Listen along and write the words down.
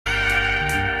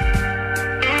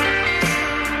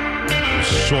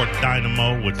Short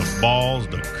Dynamo with the Balls,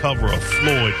 the cover of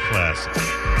Floyd classic.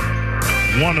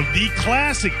 One of the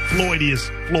classic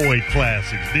Floydiest Floyd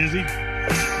classics, Dizzy.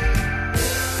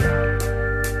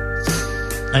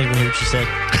 I didn't hear what you said.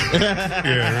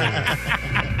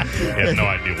 You have no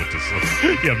idea what this song.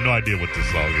 You have no idea what this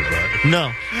song is, right? No.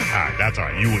 All right, that's all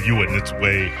right. You wouldn't. It's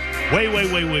way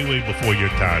before your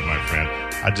time, my friend.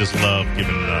 I just love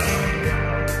giving,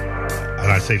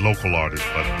 and I say local artists,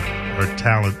 but her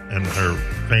talent and her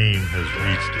fame has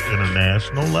reached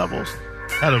international levels.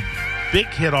 Had a big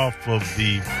hit off of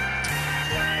the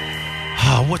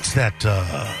what's that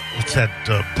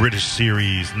British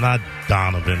series? Not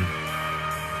Donovan.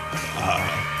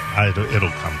 It'll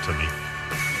come to me.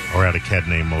 Or had a cat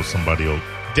named Mo. Somebody will.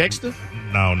 Dexter?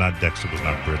 No, not Dexter. Was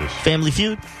not British. Family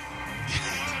Feud?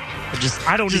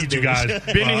 I don't need you guys.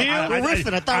 Benny Hill? We're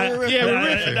riffing. I thought we were riffing. Yeah, we're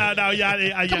riffing.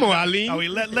 No, Come on,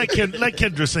 Eileen. Let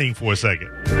Kendra sing for a second.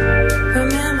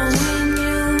 Remember when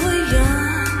you were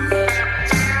young?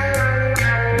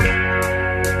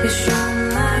 You shone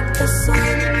like the sun.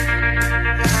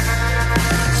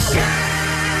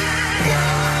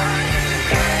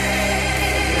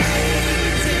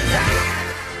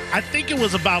 I think it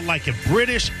was about like it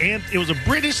was a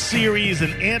British series,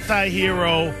 an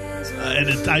anti-hero,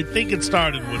 and I think it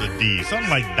started with a D, something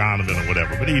like Donovan or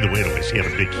whatever. But either way, she had a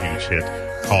big, huge hit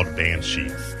called Banshee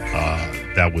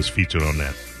that was featured on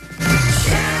that.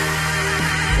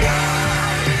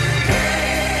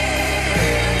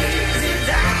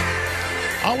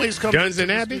 Always come Downton to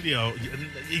the Abbey? studio.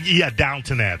 Yeah,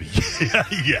 Downton Abbey.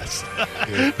 Yes,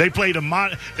 yeah. They played a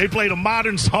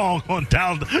modern song on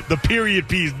the period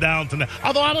piece Downton Abbey.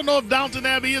 Although I don't know if Downton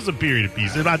Abbey is a period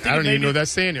piece. I don't even know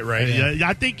that's saying it right. Yeah,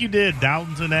 I think you did.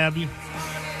 Downton Abbey.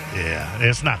 Yeah,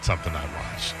 it's not something I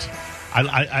watched.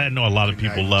 I know a lot of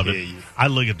people love it. I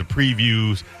look at the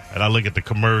previews and I look at the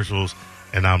commercials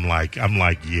and I'm like,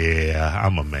 yeah,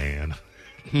 I'm a man.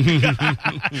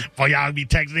 For y'all to be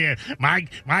texting in, Mike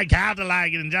Calder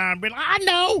like it and John Brittle. I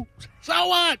know. So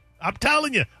what? I'm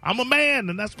telling you, I'm a man,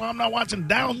 and that's why I'm not watching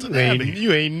Downton Abbey.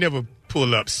 You ain't never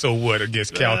pull up so what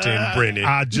against Calton and Brennan.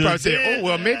 I you just probably say, oh,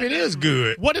 well, maybe it is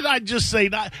good. What did I just say?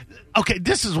 Okay,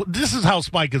 this is how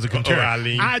Spike is a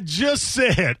contrarian. I just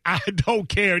said, I don't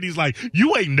care. And he's like,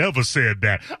 you ain't never said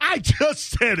that. I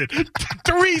just said it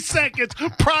 3 seconds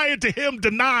prior to him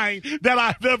denying that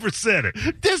I've ever said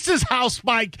it. This is how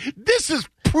Spike, this is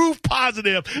proof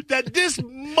positive that this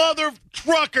mother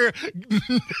trucker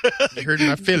hurting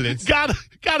my feelings. Got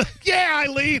yeah,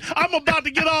 Eileen. I'm about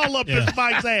to get all up in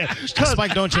Spike's ass.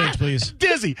 Spike, don't change, please.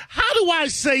 Dizzy, how do I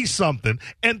say something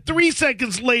and 3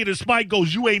 seconds later Spike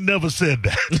goes, you ain't never said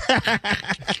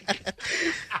that?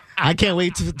 I can't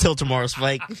wait till tomorrow,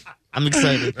 Spike. I'm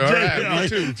excited. All right, me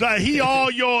too. So he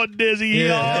all yours, Dizzy. He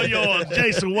all yours.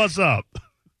 Jason, what's up?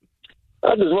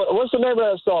 What's the name of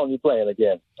that song you're playing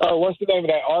again? What's the name of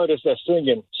that artist that's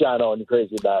singing Shine On You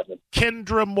Crazy Diamond?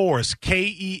 Kendra Morris.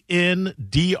 Kendra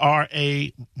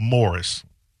Morris.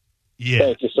 Yeah.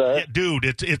 Thank you, sir. Yeah, dude,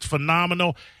 it's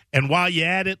phenomenal. And while you're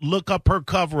at it, look up her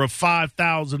cover of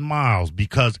 5,000 Miles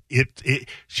because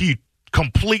she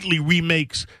completely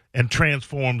remakes and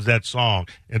transforms that song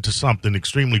into something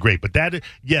extremely great. But that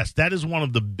is one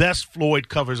of the best Floyd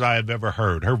covers I have ever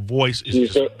heard. Her voice is She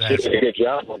did a good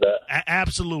job with that.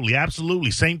 Absolutely,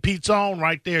 absolutely. St. Pete's own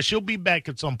right there. She'll be back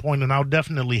at some point, and I'll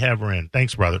definitely have her in.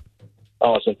 Thanks, brother.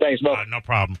 Awesome. Thanks, Mo. No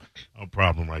problem. No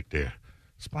problem right there.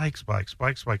 Spike.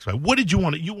 What did you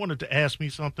want? You wanted to ask me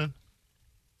something?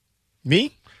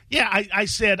 Me? Yeah, I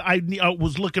said I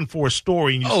was looking for a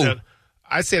story, and you said...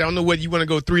 I said, I don't know whether you want to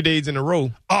go 3 days in a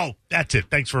row. Oh, that's it.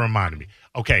 Thanks for reminding me.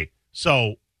 Okay,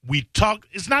 so we talked.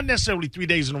 It's not necessarily 3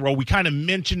 days in a row. We kind of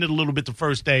mentioned it a little bit the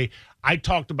first day. I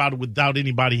talked about it without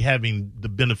anybody having the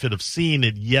benefit of seeing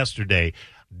it yesterday.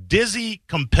 Dizzy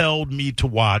compelled me to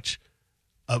watch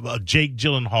Jake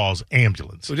Gyllenhaal's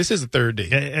Ambulance. So this is the third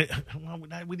day.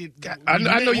 I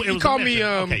know you called me.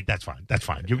 Okay, that's fine. That's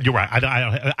fine. You're right.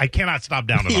 I cannot stop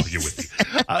down and argue with you.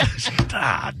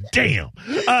 Damn.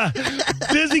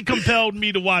 Dizzy compelled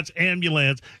me to watch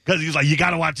Ambulance because he's like, you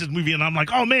got to watch this movie. And I'm like,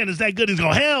 oh, man, is that good? He's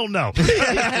going, hell no.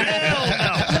 Hell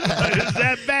no. Is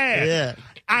that bad? Yeah.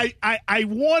 I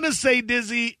want to say,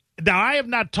 Dizzy, now I have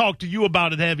not talked to you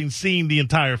about it having seen the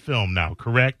entire film now,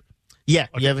 correct? Yeah,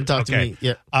 okay. You haven't talked to me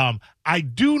yet. I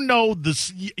do know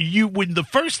this. When the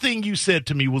first thing you said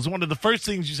to me was one of the first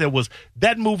things you said was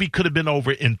that movie could have been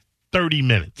over in 30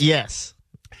 minutes. Yes.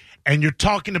 And you're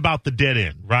talking about the dead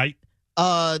end, right?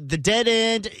 The dead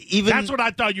end, even... That's what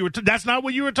I thought you were... that's not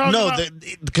what you were talking about? No,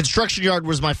 the construction yard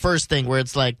was my first thing, where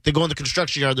it's like, they go in the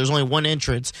construction yard, there's only one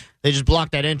entrance, they just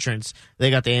block that entrance, they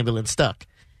got the ambulance stuck.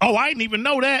 Oh, I didn't even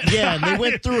know that. Yeah, and they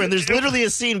went through, and there's literally a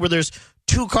scene where there's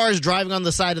 2 cars driving on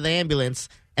the side of the ambulance,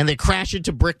 and they crash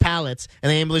into brick pallets, and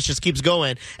the ambulance just keeps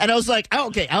going. And I was like,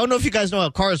 okay, I don't know if you guys know how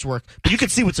cars work, but you can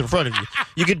see what's in front of you.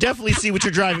 You can definitely see what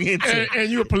you're driving into.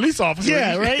 And you're a police officer.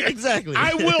 Yeah, right? Exactly.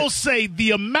 I will say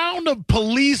the amount of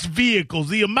police vehicles,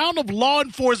 the amount of law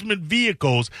enforcement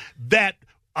vehicles that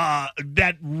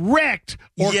wrecked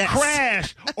or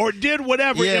crashed or did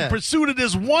whatever in pursuit of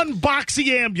this one boxy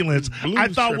ambulance, I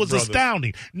thought was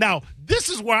astounding. Now, this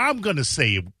is where I'm going to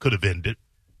say it could have ended.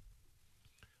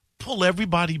 Pull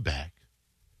everybody back,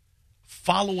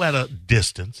 follow at a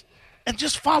distance, and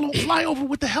just fly over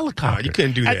with the helicopter. No, you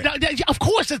couldn't do that. Of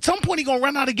course, at some point, he's going to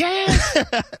run out of gas.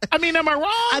 I mean, am I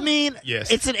wrong? I mean,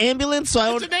 yes. It's an ambulance,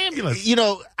 so it's an ambulance. You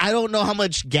know, I don't know how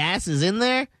much gas is in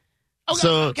there.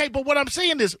 Okay, but what I'm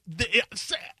saying is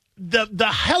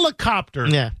the helicopter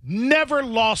never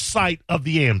lost sight of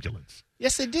the ambulance.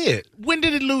 Yes, it did. When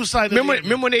did it lose sight of the ambulance?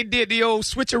 Remember when they did the old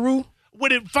switcheroo?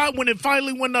 When it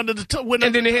finally went under the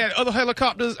and then they had other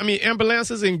helicopters,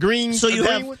 ambulances in green. So you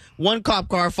have one cop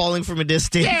car falling from a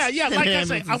distance. Yeah, like I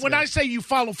say, when I say you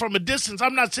follow from a distance,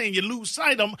 I'm not saying you lose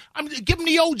sight of them. I'm give them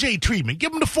the OJ treatment.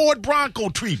 Give them the Ford Bronco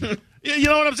treatment. You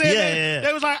know what I'm saying? Yeah.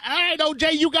 They was like, all right,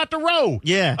 OJ, you got the road.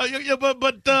 Yeah.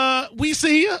 But we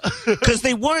see you. Because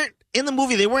they weren't, in the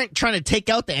movie, they weren't trying to take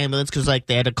out the ambulance because, like,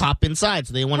 they had a cop inside,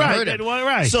 so they didn't want to hurt him.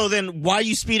 Right. So then why are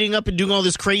you speeding up and doing all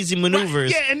this crazy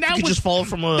maneuvers? Right. Yeah, and that you could just fall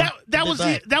from a... That was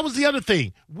the other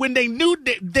thing. When they knew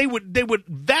they would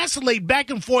vacillate back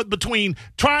and forth between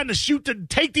trying to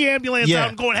take the ambulance out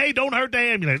and going, hey, don't hurt the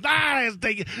ambulance.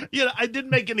 It didn't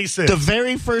make any sense. The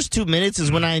very first 2 minutes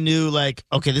is when I knew, like,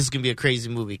 okay, this is going to be a crazy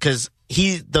movie. Because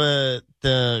the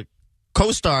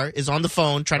co-star is on the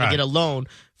phone trying to get a loan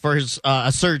for his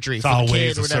a surgery it's for the always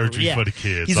kid or a whatever. surgery for the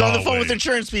kids. He's on the phone with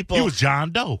insurance people. He was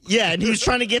John Doe. Yeah, and he was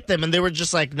trying to get them, and they were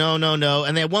just like, no.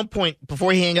 And then at one point,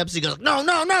 before he hangs up, he goes, no,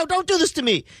 don't do this to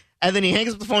me. And then he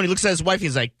hangs up the phone. He looks at his wife.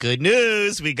 He's like, good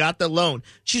news. We got the loan.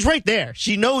 She's right there.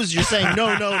 She knows you're saying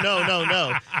no.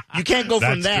 You can't go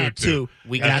from that to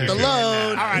we got the loan.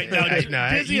 All right.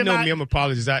 Now, you know me. I'm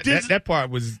apologizing. That part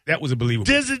was believable.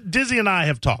 Dizzy and I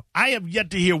have talked. I have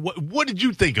yet to hear what did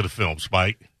you think of the film,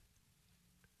 Spike?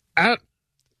 I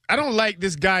don't like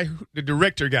this guy, the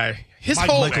director guy. His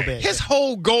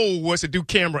whole goal was to do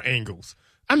camera angles.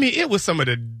 I mean, it was some of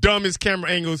the dumbest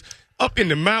camera angles. Up in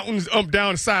the mountains, up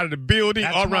down the side of the building,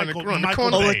 all around the corner.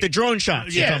 Oh, like the drone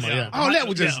shots. Yeah. Oh, that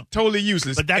was just totally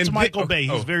useless. But that's Michael Bay.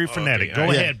 He's very frenetic. Okay.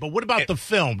 Go ahead. But what about the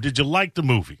film? Did you like the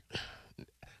movie?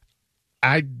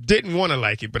 I didn't want to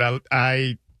like it, but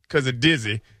I because of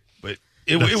Dizzy. But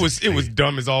it was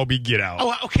dumb as all be get out.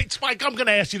 Oh, okay, Spike. I'm going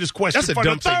to ask you this question for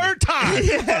the third time. For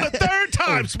the third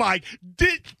time, Spike.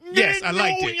 Yes, I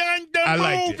liked it. I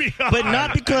liked it, but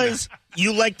not because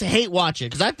you like to hate watch it.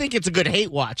 Because I think it's a good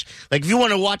hate watch. Like if you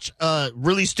want to watch a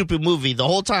really stupid movie the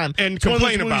whole time and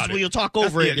complain about it, where you'll talk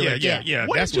over it. Yeah.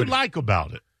 What did you like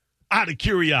about it? Out of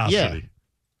curiosity. Yeah.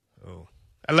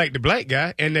 I like the black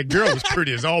guy, and that girl was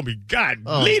pretty as all be. God,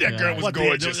 that girl was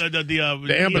gorgeous.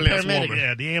 The ambulance woman.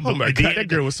 Yeah, the ambulance. Oh, my God, that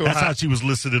girl was so hot. That's how she was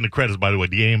listed in the credits, by the way,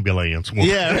 the ambulance woman.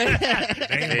 Yeah, right?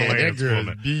 The ambulance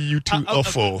woman.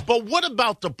 Beautiful. But what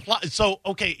about the plot? So,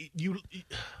 okay,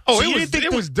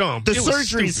 it was dumb. The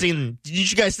surgery scene,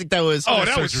 did you guys think that was... that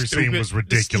surgery scene was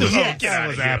ridiculous. That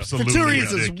was absolutely for two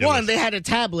reasons. ridiculous. One, they had a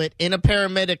tablet in a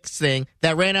paramedics thing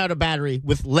that ran out of battery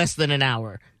with less than an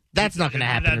hour. That's not going to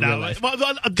happen in real life.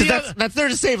 Because that's there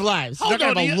to save lives. They're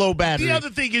going to have a low battery. The other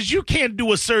thing is you can't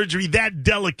do a surgery that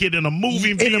delicate in a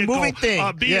moving vehicle. In a moving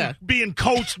thing. Being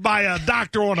coached by a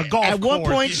doctor on a golf course. At one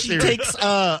point, she takes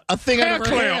a thing out of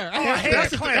her hair.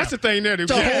 That's the thing there.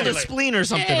 To hold a spleen or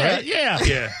something, right?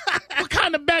 Yeah. What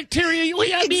kind of bacteria you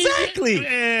have? Exactly.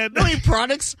 How many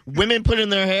products women put in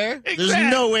their hair? Exactly.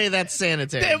 There's no way that's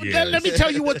sanitary. Let me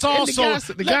tell you what's also...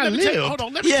 the guy lived. Hold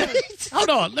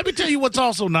on. Let me tell you what's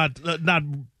also not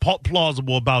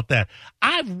plausible about that.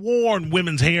 I've worn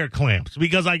women's hair clamps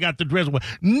because I got the dress.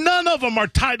 None of them are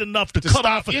tight enough to cut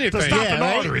off anything. To stop an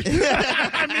artery.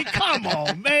 I mean, come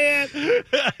on, man.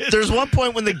 There's one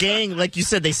point when the gang, like you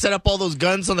said, they set up all those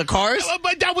guns on the cars.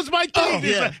 But that was my thing.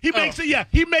 He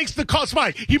makes the call.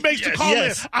 Spike. He makes the call.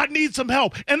 In. I need some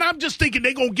help, and I'm just thinking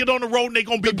they're gonna get on the road and they're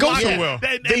gonna be blocking. Well.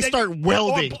 They start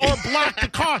welding or block the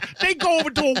car. They go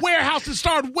over to a warehouse and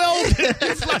start welding.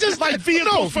 It's just like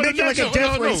vehicles for the next like a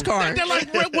death race car. They're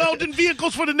like welding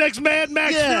vehicles for the next Mad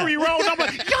Max Fury Road. I'm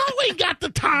like, y'all ain't got the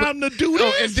time to do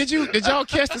this. And did y'all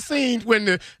catch the scene when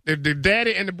the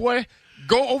daddy and the boy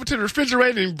go over to the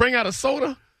refrigerator and bring out a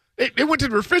soda? They went to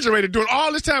the refrigerator doing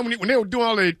all this time when they were doing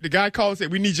all the guy called and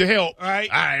said, "We need your help." All right.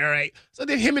 All right. So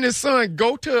then him and his son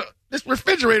go to this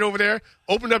refrigerator over there,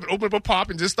 open up a pop,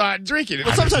 and just start drinking it.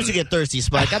 Well, sometimes you get thirsty,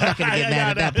 Spike. I'm not going to get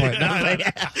mad at that part.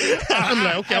 I'm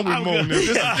like, okay, I'm with Mo on this.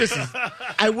 This is.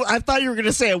 I thought you were going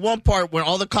to say at one part when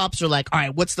all the cops are like, all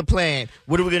right, what's the plan?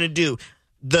 What are we going to do?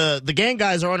 The gang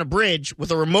guys are on a bridge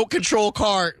with a remote control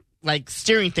car, like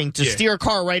steering thing to steer a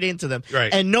car right into them.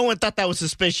 Right. And no one thought that was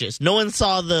suspicious. No one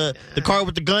saw the car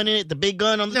with the gun in it, the big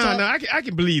gun on the top. No, I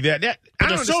can believe that.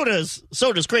 But the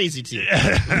soda's crazy too.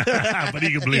 But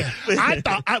he can believe. I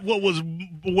thought what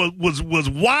was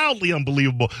wildly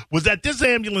unbelievable was that this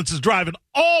ambulance is driving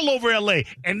all over L.A.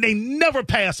 and they never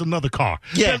pass another car.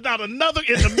 Yeah. There's not another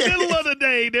in the middle of the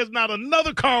day. There's not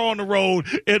another car on the road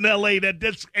in L.A. that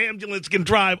this ambulance can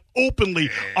drive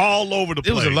openly all over the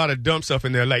place. There was a lot of dumb stuff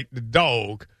in there, like the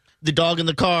dog. The dog in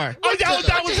the car. Oh,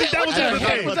 that was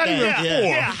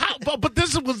But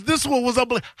this one was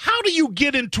unbelievable. How do you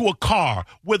get into a car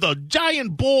with a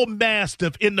giant bull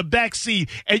mastiff in the back seat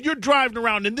and you're driving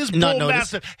around and this bull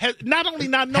mastiff has not only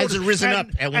not noticed, hasn't risen up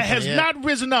at one point, not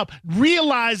risen up,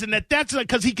 realizing that's not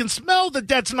because he can smell that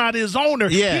that's not his owner.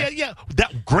 Yeah.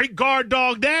 That great guard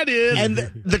dog that is. And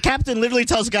the captain literally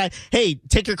tells the guy, "Hey,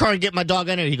 take your car and get my dog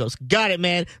under." He goes, "Got it,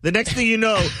 man." The next thing you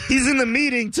know, he's in the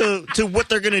meeting to what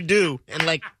they're gonna do. And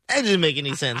like that didn't make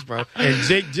any sense, bro. And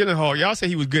Jake Gyllenhaal, y'all say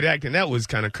he was good acting. That was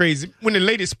kind of crazy. When the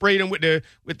lady sprayed him with the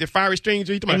fire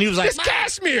extinguisher, he was like, "This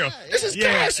Cashmere, this is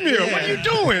Cashmere. What are you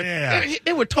doing?" Yeah.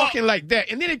 They were talking like that,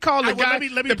 and then they called the guy.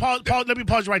 Let me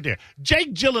pause right there.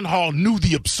 Jake Gyllenhaal knew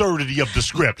the absurdity of the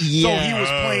script, so he was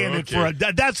playing it for.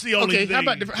 That's the only thing.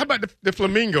 How about the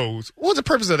flamingos? What was the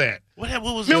purpose of that? What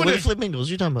was the flamingos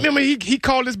you talking about? Remember, he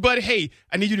called his buddy, "Hey,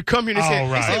 I need you to come here." And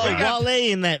Wale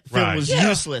in that film was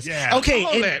useless. Yeah. Okay,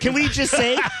 and can we just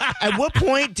say, at what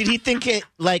point did he think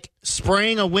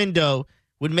spraying a window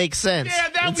would make sense?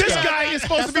 Yeah, this guy is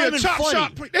supposed to be a chop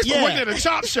shop. They're supposed to work at a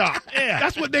chop shop. Yeah.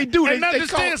 That's what they do. And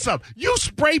understand something. You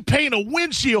spray paint a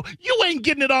windshield, you ain't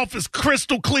getting it off as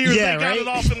crystal clear as they got it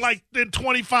off in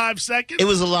 25 seconds. It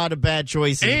was a lot of bad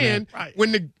choices. And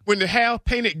when the half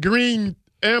painted green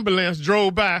ambulance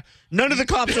drove by, none of the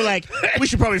cops were like, "We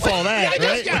should probably follow that,"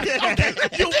 right?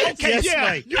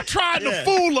 You tried to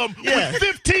fool them with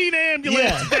 15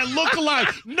 ambulances that look alike.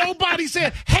 Nobody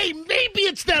said, "Hey, maybe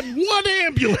it's that one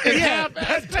ambulance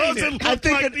that doesn't look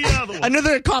like the other one."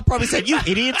 Another cop probably said, "You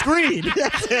idiot's green."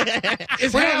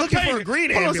 We're not looking for a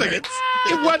green ambulance.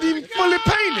 It wasn't even fully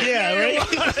painted. Yeah,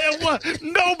 right?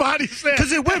 Nobody said.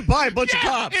 Because it went by a bunch of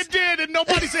cops. It did, and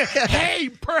nobody said, "Hey,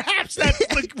 perhaps that's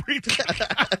the green."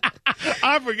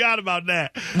 I forgot about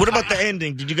that. What about the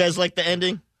ending? Did you guys like the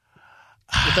ending?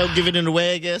 Without giving it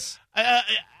away, I guess.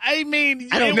 I mean,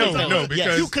 I don't know.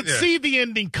 Because you could see the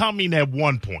ending coming at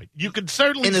one point. You could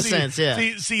certainly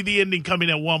see the ending coming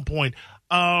at one point.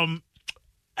 I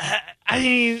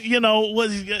mean,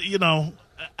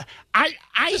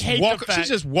 I hate the fact she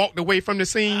just walked away from the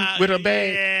scene with her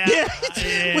bag.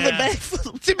 With a bag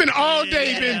full. She's been all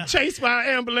day been chased by an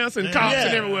ambulance and cops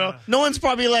and everywhere. No one's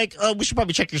probably like, "We should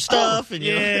probably check your stuff." And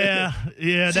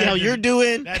see how you're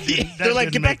doing. They're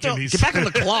like, "Get back on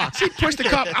the clock." She pushed the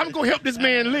cop. "I'm gonna help this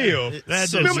man live."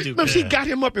 Remember, she got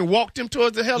him up and walked him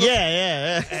towards the helicopter.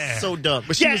 Yeah. So dumb.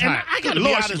 But she was hot. I gotta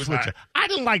be honest with you. I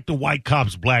didn't like the white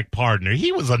cop's black partner.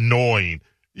 He was annoying.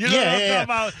 You know what I'm talking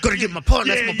about? Gotta get my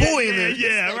partner. That's my boy in there.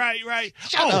 Yeah, right.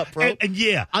 Shut up, bro.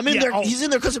 And I'm in there. He's in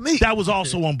there because of me. That was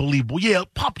also unbelievable. Yeah,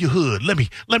 pop your hood. Let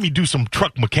me do some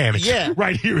truck mechanics.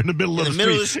 Right here in the middle of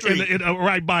the street,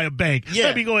 right by a bank. Yeah.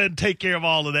 Let me go ahead and take care of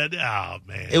all of that. Oh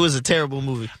man, it was a terrible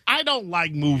movie. I don't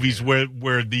like movies where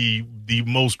the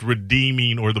most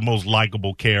redeeming or the most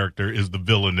likable character is the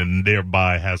villain and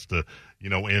thereby has to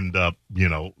end up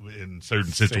in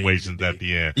certain situations at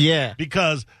the end. Yeah,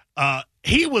 because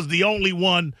he was the only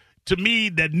one to me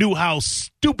that knew how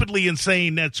stupidly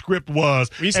insane that script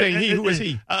was. You saying he? Who is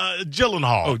he?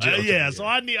 Gyllenhaal. Oh, Gyllenhaal. So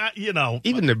I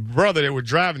even the brother that was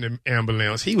driving the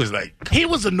ambulance, he was like, he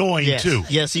was annoying too.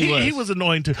 Yes, he was. He was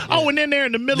annoying too. Oh, and then they're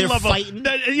in the middle they're of fighting. in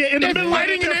the middle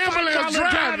fighting in the ambulance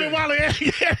driving while they're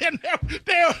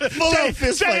full on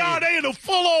fist fight. They in a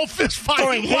full on fist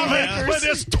fight. But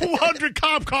there's 200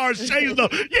 cop cars chasing them.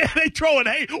 Yeah, they throwing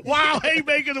wild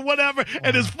haymakers or whatever,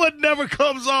 and his foot never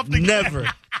comes off the never.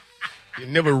 You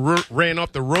never ran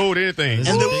off the road or anything. This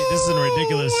is a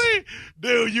ridiculous.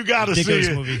 Dude, you got to see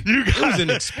it. Movie. It was an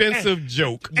expensive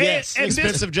joke. Yes,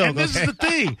 expensive joke. And this is the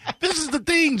thing. This is the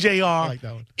thing, JR. I like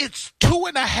that one. It's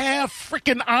 2.5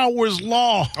 freaking hours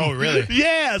long. Oh, really?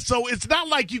 Yeah. So it's not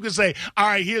like you can say, all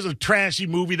right, here's a trashy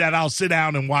movie that I'll sit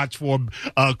down and watch for,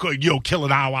 kill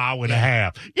an hour and a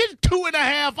half. It's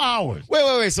 2.5 hours.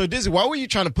 Wait. So, Dizzy, why were you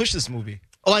trying to push this movie?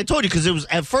 Oh, I told you because it was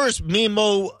at first me and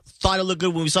Mo thought it looked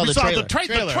good when we saw the trailer. The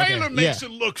trailer makes it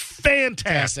look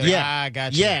fantastic. Yeah, I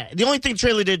got you. Yeah, the only thing the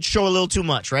trailer did show a little too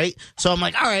much, right? So I'm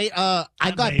like, all right,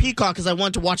 I got Peacock because I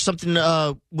wanted to watch something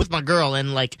with my girl,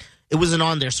 and like it wasn't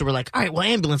on there. So we're like, all right, well,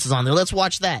 Ambulance is on there. Let's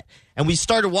watch that. And we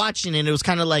started watching, and it was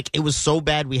kind of like it was so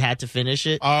bad we had to finish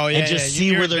it. Oh, yeah, and just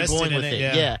see where they're going with it.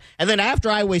 Yeah. And then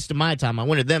after I wasted my time, I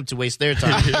wanted them to waste their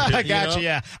time. I got you.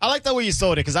 Yeah, I like the way you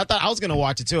sold it because I thought I was going to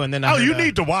watch it too, and then you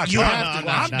need to watch it. You have to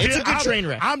watch it. It's a good train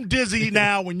wreck. I'm Dizzy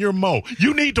now when you're Mo.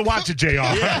 You need to watch it, JR.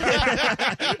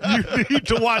 You need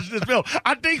to watch this film.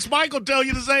 I think Spike will tell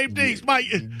you the same thing. Spike.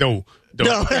 No.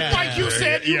 Like you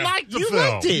said, you liked the film.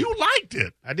 Liked it. You liked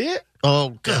it. I did?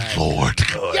 Oh, good Lord.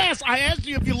 Yes, I asked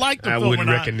you if you liked the film. I wouldn't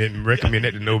recommend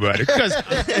that to nobody. Because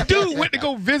the dude went to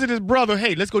go visit his brother.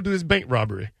 Hey, let's go do this bank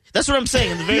robbery. That's what I'm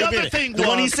saying. In the very beginning, the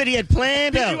one he said he had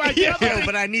planned out.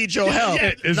 But I need your help.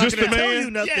 Yeah, is this the man?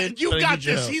 You nothing, you got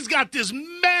this. He's got this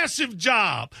massive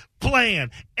job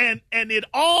planned, and it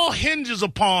all hinges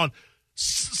upon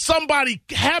somebody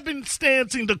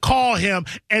happenstancing to call him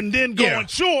and then going,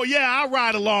 sure, I'll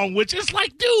ride along with you. It's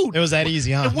like, dude. It was that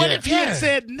easy, huh? What if he had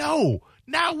said no?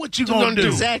 Now what you gonna do?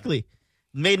 Exactly.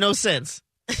 Made no sense.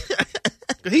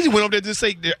 He went over there to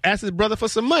say, ask his brother for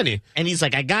some money. And he's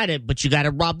like, I got it, but you got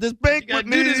to rob this bank with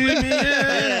me.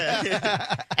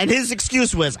 And his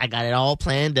excuse was, I got it all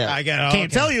planned out.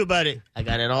 Can't tell you about it. I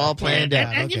got it all planned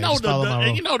out. And you know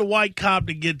the white cop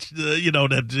that gets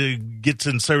gets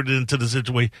inserted into the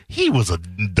situation. He was a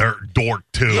dork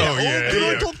too. Can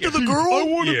I talk to the girl? I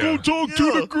want to go talk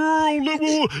to the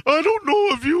girl. I don't know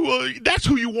if you. That's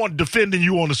who you want defending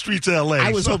you on the streets of L.A.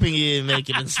 I was hoping you didn't make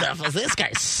it and stuff. I was like, this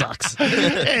guy sucks.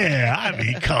 Yeah, I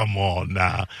mean, come on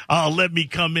now. Let me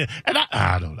come in. And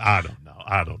I don't know.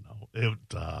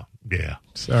 Yeah.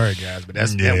 Sorry, guys, but that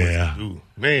was ooh,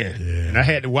 man. Yeah. And I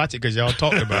had to watch it because y'all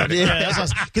talked about it.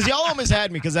 Because y'all almost had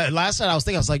me. Because last night I was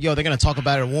thinking, I was like, yo, they're going to talk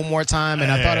about it one more time.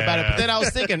 And I thought about it. But then I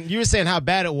was thinking, you were saying how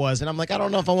bad it was. And I'm like, I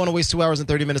don't know if I want to waste 2 hours and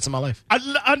 30 minutes of my life. I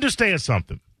understand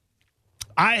something.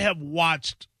 I have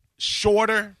watched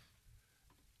shorter,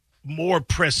 more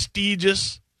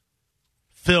prestigious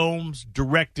films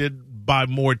directed by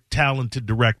more talented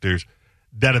directors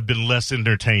that have been less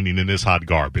entertaining than this hot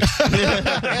garbage. But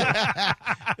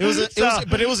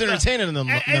it was entertaining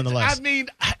nonetheless. I mean,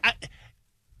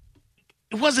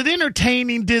 was it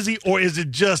entertaining, Dizzy, or is it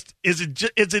just an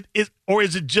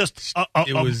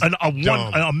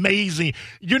amazing?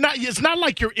 It's not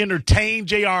like you're entertained,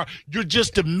 JR. You're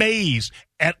just amazed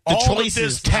at all of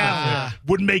this talent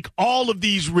would make all of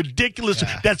these ridiculous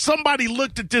that somebody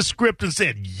looked at this script and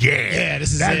said,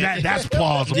 this is that's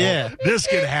plausible. This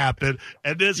can happen,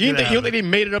 and this. You think they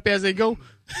made it up as they go?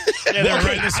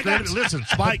 Listen,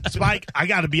 Spike, I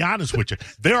got to be honest with you.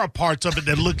 There are parts of it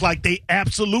that look like they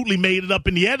absolutely made it up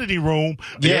in the editing room.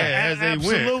 As they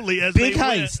went. Big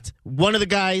heist. One of the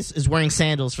guys is wearing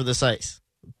sandals for this ice.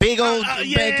 Big old bank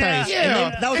heist.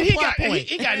 Yeah. That was a plot point.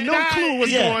 He got no clue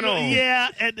what's going on. Yeah.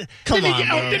 And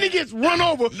then he gets run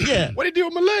over. Yeah. What did he do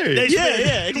with my leg?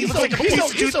 And he's so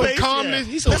calm.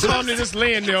 He's so calm to just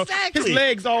laying there. Exactly. His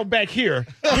legs all back here.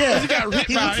 Yeah. He got hit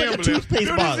by an ambulance. Toothpaste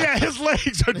bottle. Yeah, his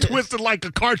legs are twisted like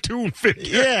a cartoon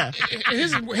figure. Yeah.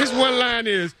 His one line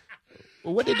is,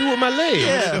 well, what they do with my leg?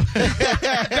 Yeah.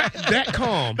 that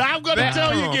calm. Now, I'm going to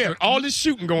tell you again. All this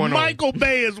shooting going on. Michael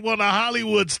Bay is one of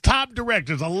Hollywood's top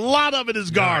directors. A lot of it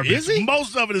is garbage. Is he?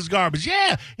 Most of it is garbage.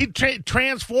 Yeah. He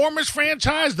Transformers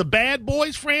franchise, the Bad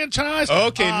Boys franchise.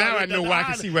 Okay, now I know why I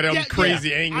can see why them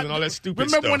crazy angles and all that stupid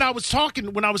stuff. Remember when I was talking I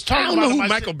about don't know him, who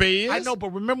Michael Bay is. I know,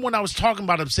 but remember when I was talking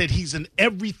about him, said he's an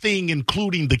everything,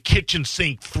 including the kitchen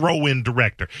sink throw-in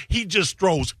director. He just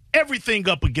throws everything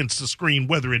up against the screen,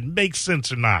 whether it makes sense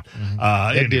or not.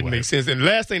 That didn't make sense. And the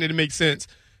last thing that makes sense,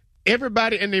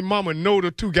 everybody and their mama know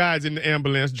the two guys in the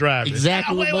ambulance driving.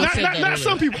 Exactly what Mo said. Not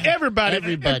some people.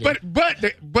 Everybody.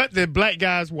 But the black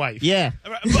guy's wife. Yeah.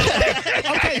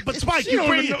 Okay, but Spike, she's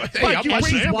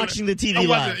watching the TV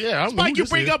live. Spike, you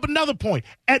bring up another point.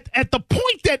 At the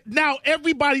point that now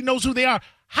everybody knows who they are,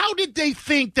 How did they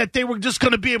think that they were just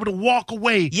going to be able to walk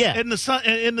away in the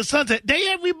sunset?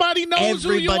 Everybody knows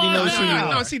who you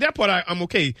are. No, see, that part I'm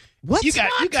okay. What? You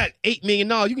got $8 million.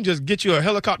 You can just get you a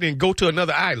helicopter and go to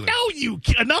another island. No,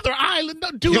 another island.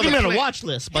 No, dude, You're on a watch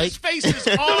list, Mike. His face is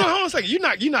all. No, hold on a second.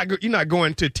 You're not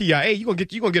going to TIA. You're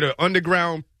gonna get an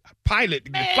underground pilot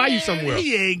to fly you somewhere.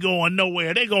 He ain't going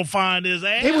nowhere. They gonna find his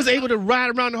ass. They was able to ride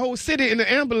around the whole city in the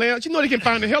ambulance. You know they can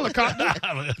find a helicopter.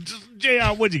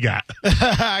 JR, what you got?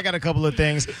 I got a couple of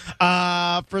things.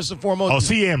 First and foremost. Oh,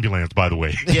 see ambulance, by the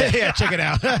way. Yeah, check it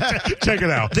out. Check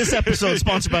it out. This episode is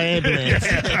sponsored by Ambulance.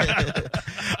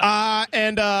 All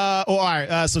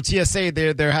right. So TSA,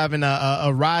 they're having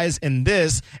a rise in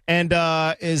this, and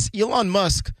is Elon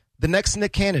Musk the next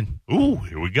Nick Cannon? Ooh,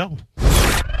 here we go.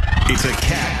 It's a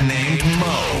cat named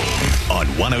Mo on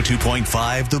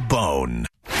 102.5 The Bone.